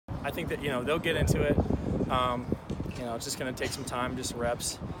I think that, they'll get into it. It's just going to take some time, just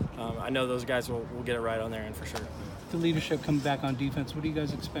reps. I know those guys will get it right on their end for sure. The leadership coming back on defense, what do you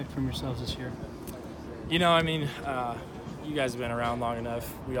guys expect from yourselves this year? You guys have been around long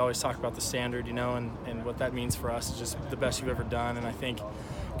enough. We always talk about the standard, and what that means for us is just the best you've ever done. And I think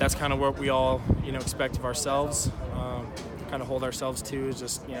that's kind of what we all, expect of ourselves, kind of hold ourselves to is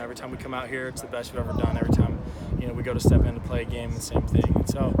just, every time we come out here, it's the best you've ever done. Every time, we go to step in to play a game, the same thing. And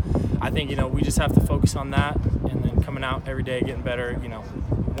so I think, we just have to focus on that and then coming out every day, getting better,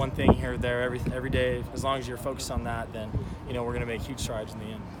 one thing here or there, every day. As long as you're focused on that, then, we're going to make huge strides in the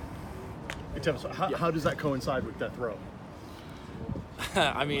end. Hey, Tevis, how does that coincide with death row?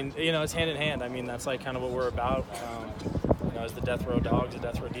 It's hand in hand. That's like kind of what we're about. As the death row dogs, the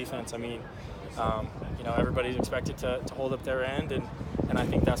death row defense. Everybody's expected to hold up their end, and I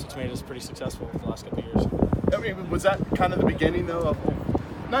think that's what's made us pretty successful the last couple of years. Was that kind of the beginning, though,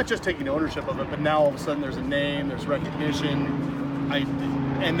 of not just taking ownership of it, but now all of a sudden there's a name, there's recognition,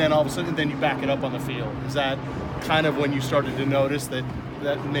 and then all of a sudden then you back it up on the field? Is that kind of when you started to notice that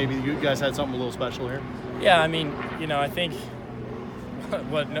maybe you guys had something a little special here? Yeah, I think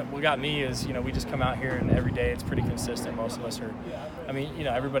what got me is, we just come out here and every day it's pretty consistent. Most of us are,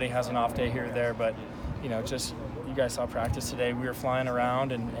 everybody has an off day here or there, but, just you guys saw practice today. We were flying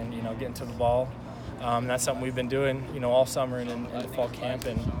around and getting to the ball. That's something we've been doing, all summer and in the fall camp.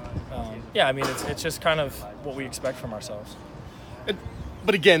 And, it's just kind of what we expect from ourselves.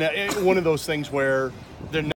 But again, one of those things where they're